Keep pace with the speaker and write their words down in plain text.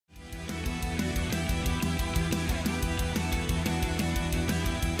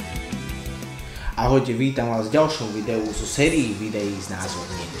Ahojte, vítam vás v ďalšom videu zo sérii videí s názvom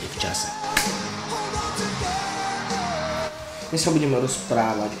Niekde v čase. Dnes sa budeme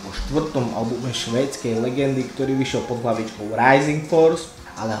rozprávať o štvrtom albume švédskej legendy, ktorý vyšiel pod hlavičkou Rising Force,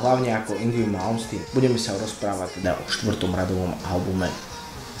 ale hlavne ako Yngwie Malmsteen. Budeme sa rozprávať teda o štvrtom radovom albume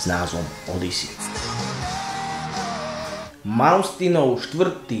s názvom Odyssey. Malmsteenov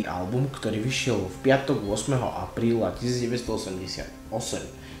štvrtý album, ktorý vyšiel v piatok 8. apríla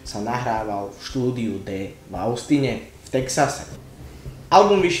 1988, sa nahrával v štúdiu D v Austine v Texase.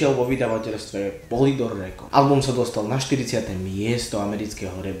 Album vyšiel vo vydavateľstve Polydor Records. Album sa dostal na 40. miesto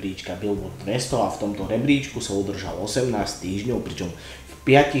amerického rebríčka Billboard 200 a v tomto rebríčku sa udržal 18 týždňov, pričom v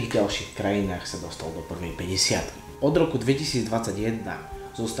 5 ďalších krajinách sa dostal do prvej 50. Od roku 2021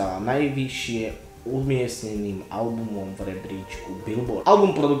 zostáva najvyššie umiestneným albumom v rebríčku Billboard.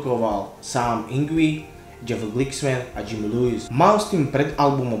 Album produkoval Sam Yngwie, Jeff Glicksman a Jim Lewis. Malmsteen pred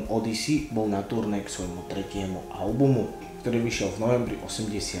albumom Odyssey bol na turné k svojmu tretiemu albumu, ktorý vyšiel v novembri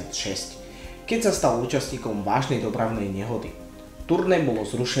 1986, keď sa stal účastníkom vážnej dopravnej nehody. Turné bolo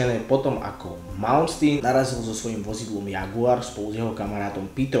zrušené potom, ako Malmsteen narazil so svojím vozidlom Jaguar spolu s jeho kamarátom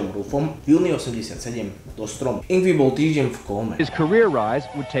Peterom Ruffom v júni 1987 do stromu. Yngwie bol týždeň v kóme. His career rise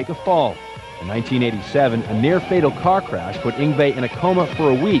would take a fall. In 1987, a near-fatal car crash put Yngwie in a coma for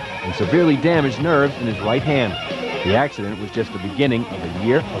a week and severely damaged nerves in his right hand. The accident was just the beginning of a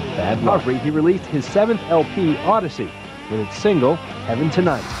year of bad luck. He released his 7th LP, Odyssey, with its single, Heaven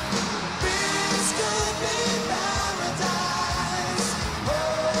Tonight.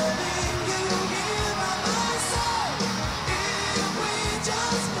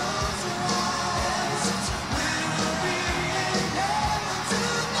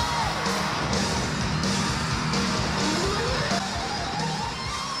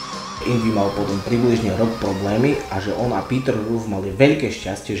 Yngwie mal potom približne rok problémy a že on a Peter Ruff mali veľké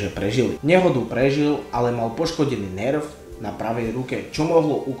šťastie, že prežili. Nehodu prežil, ale mal poškodený nerv na pravej ruke, čo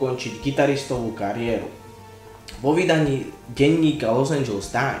mohlo ukončiť gitaristovú kariéru. Vo vydaní denníka Los Angeles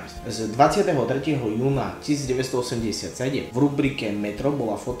Times z 23. júna 1987 v rubrike Metro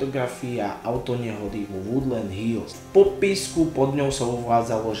bola fotografia autonehody vo Woodland Hills. V popisku pod ňou sa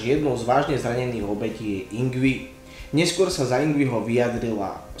uvádzalo, že jednou z vážne zranených obetí je Yngwie. Neskôr sa za Yngwieho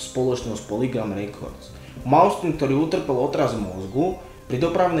vyjadrila spoločnosť Polygram Records. Malmsteen, ktorý utrpel otras mozgu, pri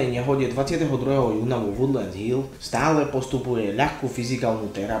dopravnej nehode 22. júna vo Woodland Hill stále postupuje ľahkú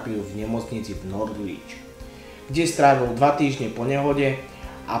fyzikálnu terapiu v nemocnici v Norwich, kde strávil 2 týždne po nehode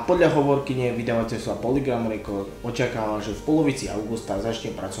a podľa hovorkyne vydavateľstva Polygram Records očakáva, že v polovici augusta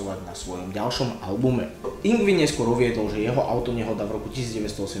začne pracovať na svojom ďalšom albume. Yngwie neskôr uviedol, že jeho autonehoda v roku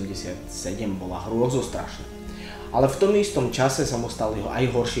 1987 bola hrôzostrašná. Ale v tom istom čase sa mu stali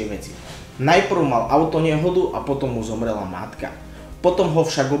aj horšie veci. Najprv mal autonehodu a potom mu zomrela matka. Potom ho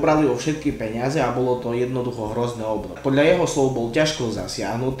však obrali o všetky peniaze a bolo to jednoducho hrozné obdobie. Podľa jeho slov bol ťažko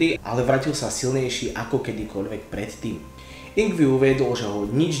zasiahnutý, ale vrátil sa silnejší ako kedykoľvek predtým. Yngwie uviedol, že ho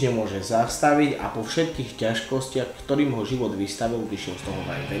nič nemôže zastaviť a po všetkých ťažkostiach, ktorým ho život vystavil, vyšiel z toho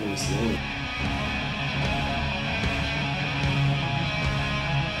aj veľmi silný.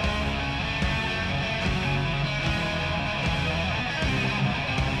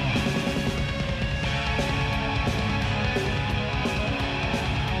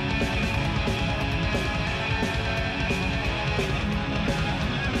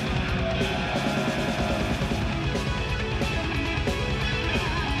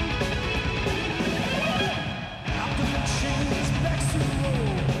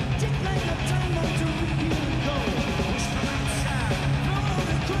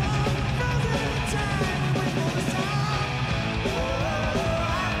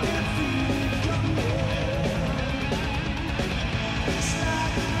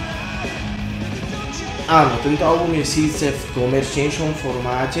 Áno, tento album je síce v komerčnejšom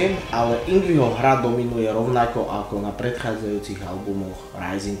formáte, ale Yngwieho hra dominuje rovnako ako na predchádzajúcich albumoch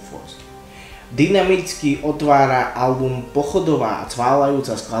Rising Force. Dynamicky otvára album pochodová a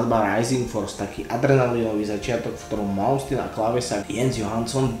cválajúca skladba Rising Force, taký adrenalinový začiatok, v ktorom Malmsteen a klávesák Anders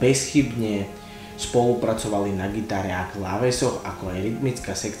Johannson bezchybne spolupracovali na gitare a klávesoch, ako aj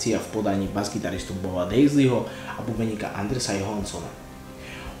rytmická sekcia v podaní basgitaristu Boba Daisleyho a bubeníka Andersa Johanssona.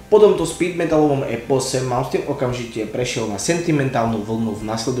 Po tomto speed metalovom epose Malmsteen okamžite prešiel na sentimentálnu vlnu v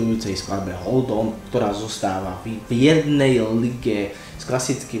nasledujúcej skladbe Hold On, ktorá zostáva v jednej lige s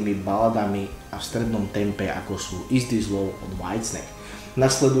klasickými baladami a v strednom tempe, ako sú Is This Love od Whitesnake.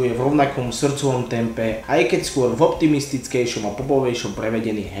 Nasleduje v rovnakom srdcovom tempe, aj keď skôr v optimistickejšom a popovejšom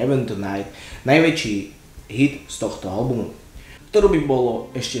prevedený Heaven Tonight, najväčší hit z tohto albumu, ktorú by bolo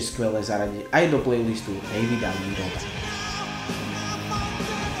ešte skvelé zaradiť aj do playlistu Davida Lindova.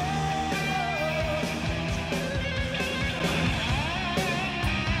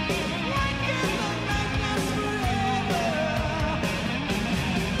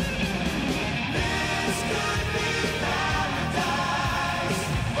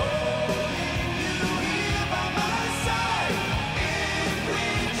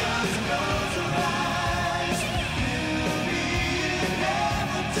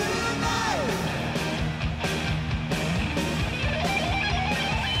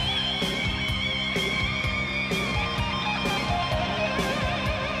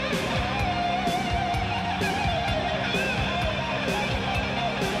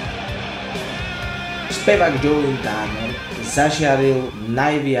 Spevák Joe Turner zažiaril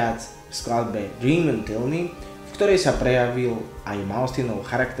najviac v skladbe Dream and Tell Me, v ktorej sa prejavil aj Malmsteenov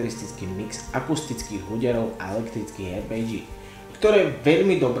charakteristický mix akustických úderov a elektrických arpeggí, ktoré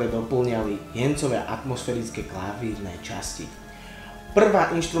veľmi dobre doplňali Jencové atmosférické klavírne časti.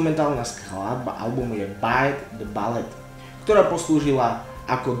 Prvá inštrumentálna skladba albumu je Bite the Ballet, ktorá poslúžila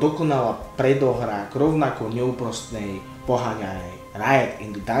ako dokonalá predohra k rovnako neúprostnej poháňanej Riot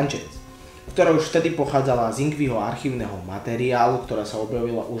in the Dungeons, ktorá už vtedy pochádzala z Yngwieho archívneho materiálu, ktorá sa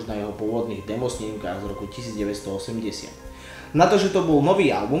objavila už na jeho pôvodných demosnímkach z roku 1980. Na to, že to bol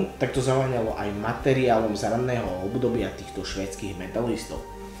nový album, tak to zaváňalo aj materiálom z ranného obdobia týchto švédskych metalistov.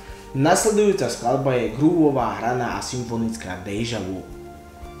 Nasledujúca skladba je grooveová, hraná a symfonická Deja Vu,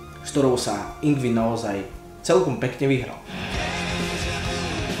 s ktorou sa Yngwie naozaj celkom pekne vyhral.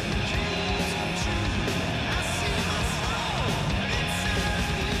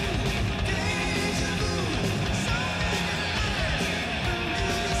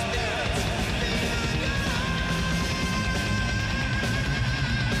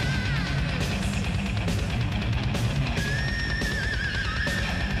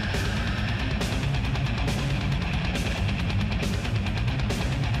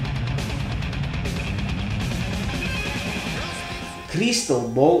 Crystal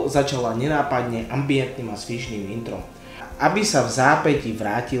Ball začala nenápadne ambientným a svižným introm, aby sa v zápäti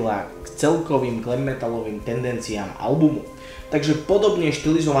vrátila k celkovým glam metalovým tendenciám albumu, takže podobne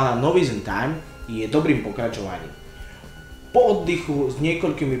štilizovaná Novice Time je dobrým pokračovaním. Po oddychu s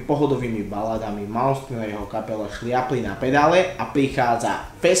niekoľkými pohodovými baladami Malmsteen a jeho kapela šliapli na pedále a prichádza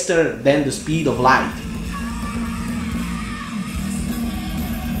Faster Than the Speed of Light.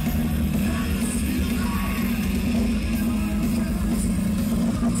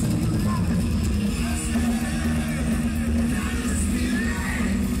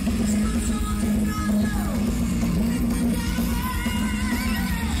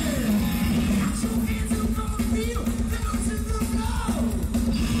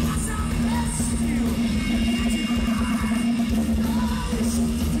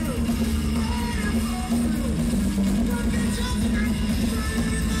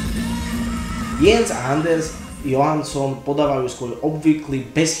 Jens a Anders Johannson podávajú svoj obvyklý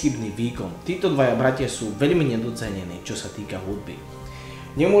bezchybný výkon. Títo dvaja bratia sú veľmi nedocenení, čo sa týka hudby.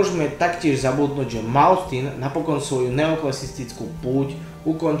 Nemôžeme taktiež zabudnúť, že Malmsteen napokon svoju neoklasistickú púť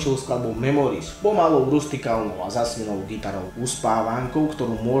ukončil skladbou Memories, pomalou rustikálnou a zasvinou gitarou uspávankou,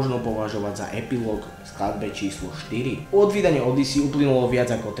 ktorú možno považovať za epilóg skladbe číslo 4. Od vydania Odyssey uplynulo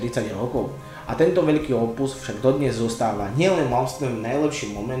viac ako 30 rokov a tento veľký opus však dodnes zostáva nielen Malmsteenovým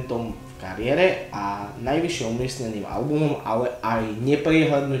najlepším momentom v kariére a najvyššie umiestneným albumom, ale aj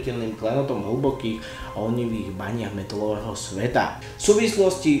neprehľadnutelným klenotom hlbokých a onivých baniach metalového sveta. V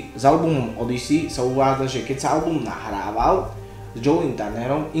súvislosti s albumom Odyssey sa uvádza, že keď sa album nahrával s Joe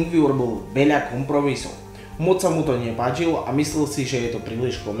Turnerom, Yngwie urobil veľa kompromisov. Moc sa mu to nepáčilo a myslel si, že je to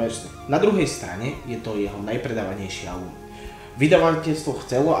príliš komerčné. Na druhej strane je to jeho najpredávanejší album. Vydavateľstvo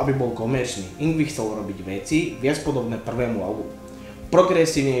chcelo, aby bol komerčný. Yngwie chcel robiť veci viac podobné prvému albumu,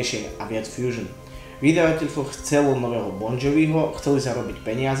 progresívnejšie a viac fusion. Vydavateľstvo chcelo nového Bon Joviho, chceli zarobiť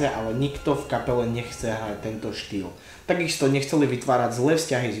peniaze, ale nikto v kapele nechce hrať tento štýl. Takisto nechceli vytvárať zlé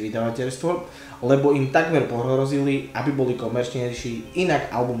vzťahy s vydavateľstvom, lebo im takmer pohrozili, aby boli komerčnejší,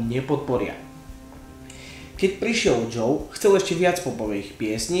 inak album nepodporia. Keď prišiel Joe, chcel ešte viac popových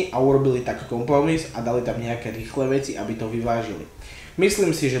piesní a urobili tak kompromis a dali tam nejaké rýchle veci, aby to vyvážili.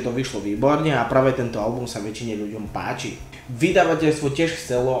 Myslím si, že to vyšlo výborne a práve tento album sa väčšine ľuďom páči. Vydavateľstvo tiež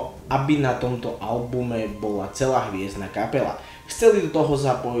chcelo, aby na tomto albume bola celá hviezdna kapela. Chceli do toho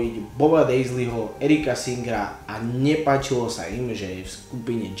zapojiť Boba Daisleyho, Erika Singera a nepáčilo sa im, že je v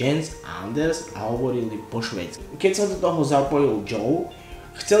skupine Jens a Anders a hovorili po švédsky. Keď sa do toho zapojil Joe,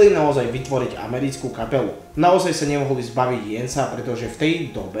 chceli naozaj vytvoriť americkú kapelu. Naozaj sa nemohli zbaviť Jensa, pretože v tej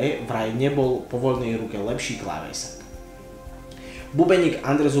dobe vraj nebol po voľnej ruke lepší klávesák. Bubeník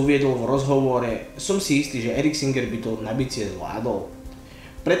Anders uviedol v rozhovore: som si istý, že Erik Singer by to na bicie zvládol.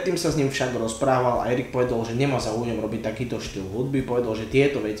 Predtým sa s ním však rozprával a Erik povedal, že nemá záujem robiť takýto štýl hudby, povedal, že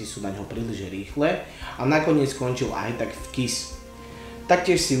tieto veci sú na ňo príliš rýchle a nakoniec skončil aj tak v Kiss.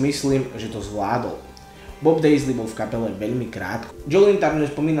 Taktiež si myslím, že to zvládol. Bob Daisley bol v kapele veľmi krátko. Joe Turner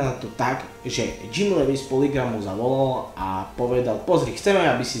spomína na to tak, že Jim Levy z Polygramu zavolal a povedal: pozri, chceme,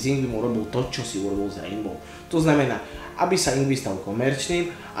 aby si s Yngwiem urobil to, čo si urobil s Rainbow. To znamená, aby sa Yngwie stal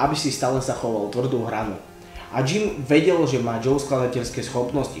komerčným a aby si stále zachoval tvrdú hranu. A Jim vedel, že má Joe skladateľské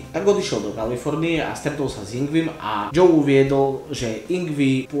schopnosti, tak odišiel do Kalifornie a stretol sa s Yngwiem a Joe uviedol, že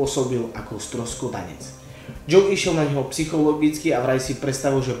Yngwie pôsobil ako stroskotanec. Joe išiel na neho psychologicky a vraj si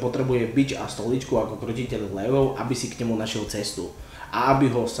predstavil, že potrebuje bič a stoličku ako krotiteľ levov, aby si k nemu našiel cestu a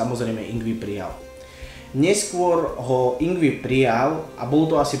aby ho samozrejme Yngwie prijal. Neskôr ho Yngwie prijal a bolo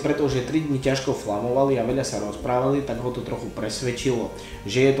to asi preto, že 3 dni ťažko flamovali a veľa sa rozprávali, tak ho to trochu presvedčilo,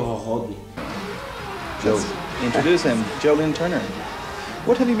 že je toho hodný. Joe, introduce him, Jolene Turner.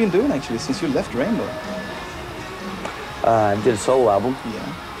 What have you been doing actually since you left Rainbow? I did a solo album,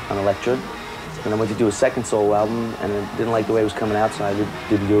 Yeah. on Electro. Then I went to do a second solo album, and I didn't like the way it was coming out, so I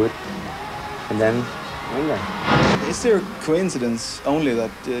didn't do it. And then, Yngwie. Is there a coincidence only that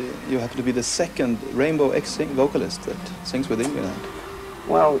you happen to be the second Rainbow vocalist that sings with Yngwie now?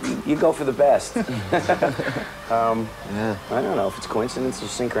 Well, you go for the best. Yeah. I don't know if it's coincidence or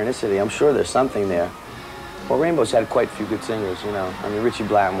synchronicity. I'm sure there's something there. Well, Rainbow's had quite a few good singers, you know. I mean, Richie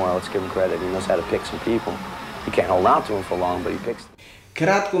Blackmore, let's give him credit. He knows how to pick some people. You can't hold on to him for long, but he picks them.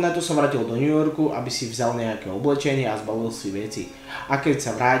 Krátko na to sa vrátil do New Yorku, aby si vzal nejaké oblečenie a zbalil si veci. A keď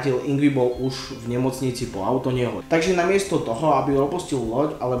sa vrátil, Yngwie bol už v nemocnici po autonehode. Takže namiesto toho, aby opustil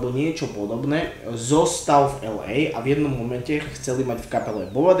loď alebo niečo podobné, zostal v LA a v jednom momente chceli mať v kapele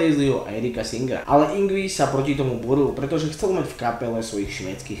Boba Daisleyho a Erika Singera. Ale Yngwie sa proti tomu boril, pretože chcel mať v kapele svojich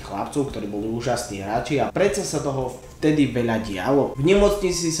švédskych chlapcov, ktorí boli úžasní hráči a predsa sa toho vtedy veľa dialo. V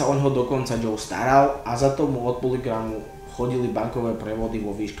nemocnici sa o ňoho dokonca Joe staral a za to mu od Polygramu chodili bankové prevody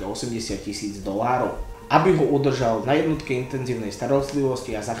vo výške $80,000, aby ho udržal na jednotke intenzívnej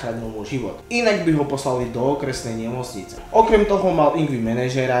starostlivosti a zachránil mu život. Inak by ho poslali do okresnej nemocnice. Okrem toho mal Yngwie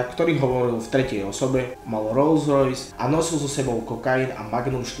manažéra, ktorý hovoril v tretej osobe, mal Rolls Royce a nosil so sebou kokain a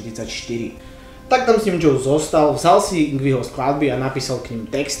Magnum 44. Tak tam s ním Joe zostal, vzal si Yngwieho skladby a napísal k ním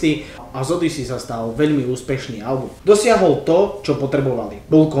texty a z Odyssey sa stal veľmi úspešný album. Dosiahol to, čo potrebovali.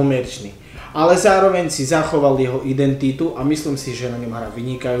 Bol komerčný. Ale zároveň si zachoval jeho identitu a myslím si, že na ňom hrá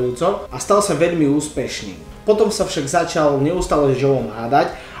vynikajúco a stal sa veľmi úspešným. Potom sa však začal neustále s Joeom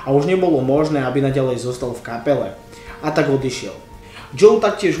hádať a už nebolo možné, aby naďalej zostal v kapele. A tak odišiel. Joe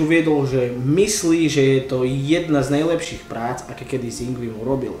taktiež uviedol, že myslí, že je to jedna z najlepších prác, aké kedy s Yngwiem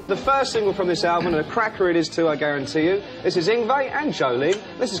urobil. The first single from this album, and a cracker it is too, I guarantee you. This is Yngwie and Jolene.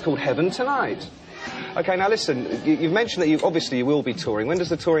 This is called Heaven Tonight. Okay, now listen, you've mentioned that you will be touring. When does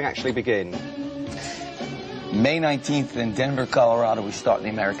the touring actually begin? May 19th in Denver, Colorado, we start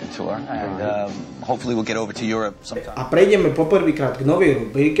the American tour, and hopefully we'll get over to Europe sometime. A prejdeme poprvýkrát k novej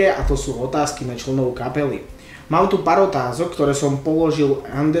rubrike a to sú otázky na členov kapely. Mám tu pár otázok, ktoré som položil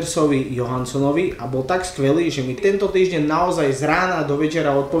Andersovi Johanssonovi a bol tak skvelý, že mi tento týždeň naozaj z rána do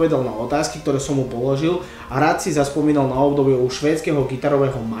večera odpovedal na otázky, ktoré som mu položil a rád si zaspomínal na obdobie u švédskeho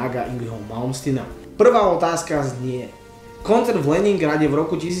gitarového mága Yngwieho Malmsteena. Prvá otázka znie: koncert v Leningrade v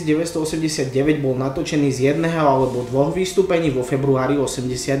roku 1989 bol natočený z jedného alebo dvoch vystúpení vo februári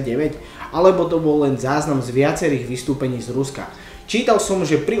 89, alebo to bol len záznam z viacerých vystúpení z Ruska. Čítal som,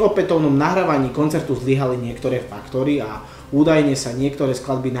 že pri opätovnom nahrávaní koncertu zlyhali niektoré faktory a údajne sa niektoré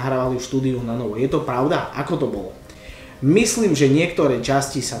skladby nahrávali v štúdiu na novo. Je to pravda? Ako to bolo? Myslím, že niektoré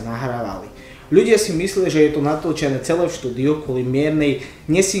časti sa nahrávali. Ľudia si myslia, že je to natočené celé v štúdiu kvôli miernej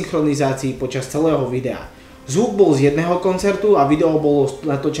nesynchronizácii počas celého videa. Zvuk bol z jedného koncertu a video bolo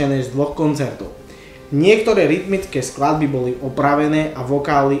natočené z dvoch koncertov. Niektoré rytmické skladby boli opravené a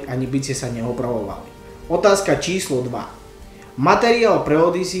vokály ani bicie sa neopravovali. Otázka číslo 2. Materiál pre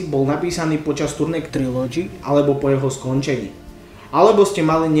Odyssey bol napísaný počas turné Trilogy alebo po jeho skončení. Alebo ste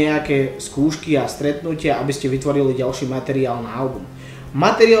mali nejaké skúšky a stretnutia, aby ste vytvorili ďalší materiál na album.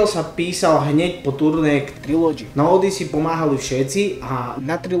 Materiál sa písal hneď po turné k Trilogy. Na Odyssey pomáhali všetci a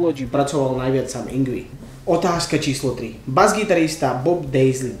na Trilogy pracoval najviac Sam Yngwie. Otázka číslo 3. Basgitarista Bob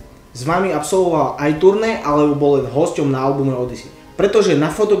Daisley s vami absolvoval aj turné, alebo bol len hosťom na albume Odyssey? Pretože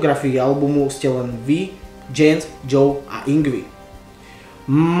na fotografii albumu ste len vy, Jens, Joe a Yngwie.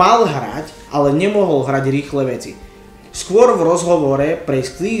 Mal hrať, ale nemohol hrať rýchle veci. Skôr v rozhovore pre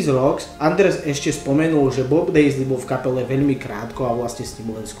Sleaze Rocks Anders ešte spomenul, že Bob Daisley bol v kapele veľmi krátko a vlastne s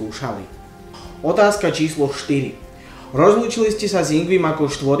ním len skúšali. Otázka číslo 4. Rozlúčili ste sa s Yngwiem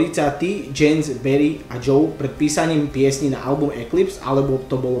ako štvorica ty, Jens, Barry a Joe pred písaním piesní na album Eclipse, alebo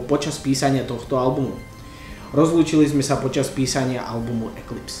to bolo počas písania tohto albumu? Rozlúčili sme sa počas písania albumu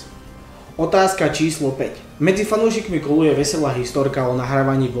Eclipse. Otázka číslo 5. Medzi fanúšikmi koluje veselá historka o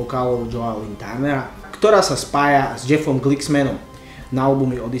nahrávaní vokálov Joea Linternera, ktorá sa spája s Jeffom Glicksmanom na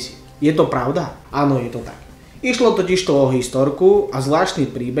albume Odyssey. Je to pravda? Áno, je to tak. Išlo totižto o historku a zvláštny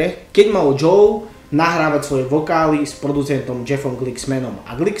príbeh, keď mal Joe nahrávať svoje vokály s producentom Jeffom Glicksmanom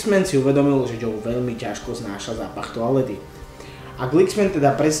a Glicksman si uvedomil, že Joe veľmi ťažko znáša zápach toalety. A Glicksman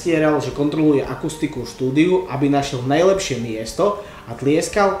teda predstieral, že kontroluje akustiku v štúdiu, aby našiel najlepšie miesto a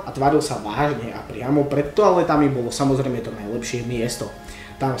tlieskal a tváril sa vážne a priamo pred toaletami bolo samozrejme to najlepšie miesto.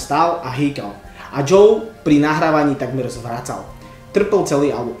 Tam stál a hýkal. A Joe pri nahrávaní takmer zvracal. Trpel celý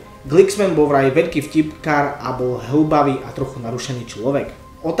album. Glicksman bol vraj veľký vtipkár a bol hlbavý a trochu narušený človek.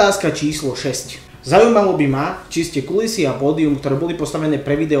 Otázka číslo 6. Zaujímalo by ma, či ste kulisy a pódium, ktoré boli postavené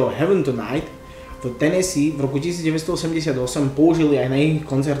pre video Heaven Tonight v Tennessee v roku 1988 použili aj na iných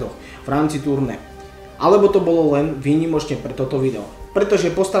koncertoch v rámci turné. Alebo to bolo len výnimočne pre toto video.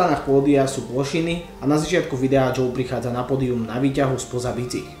 Pretože po stranách pódia sú plošiny a na začiatku videa Joe prichádza na pódium na výťahu spoza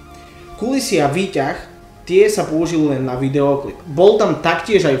bicích. Kulisy a výťah tie sa použili len na videoklip. Bol tam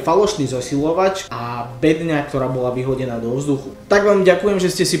taktiež aj falošný zosilovač a bedňa, ktorá bola vyhodená do vzduchu. Tak vám ďakujem,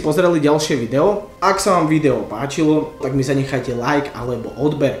 že ste si pozreli ďalšie video. Ak sa vám video páčilo, tak mi zanechajte like alebo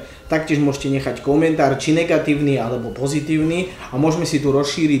odber. Taktiež môžete nechať komentár, či negatívny alebo pozitívny a môžeme si tu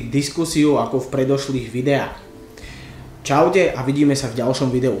rozšíriť diskusiu ako v predošlých videách. Čaute a vidíme sa v ďalšom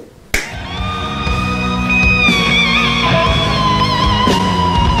videu.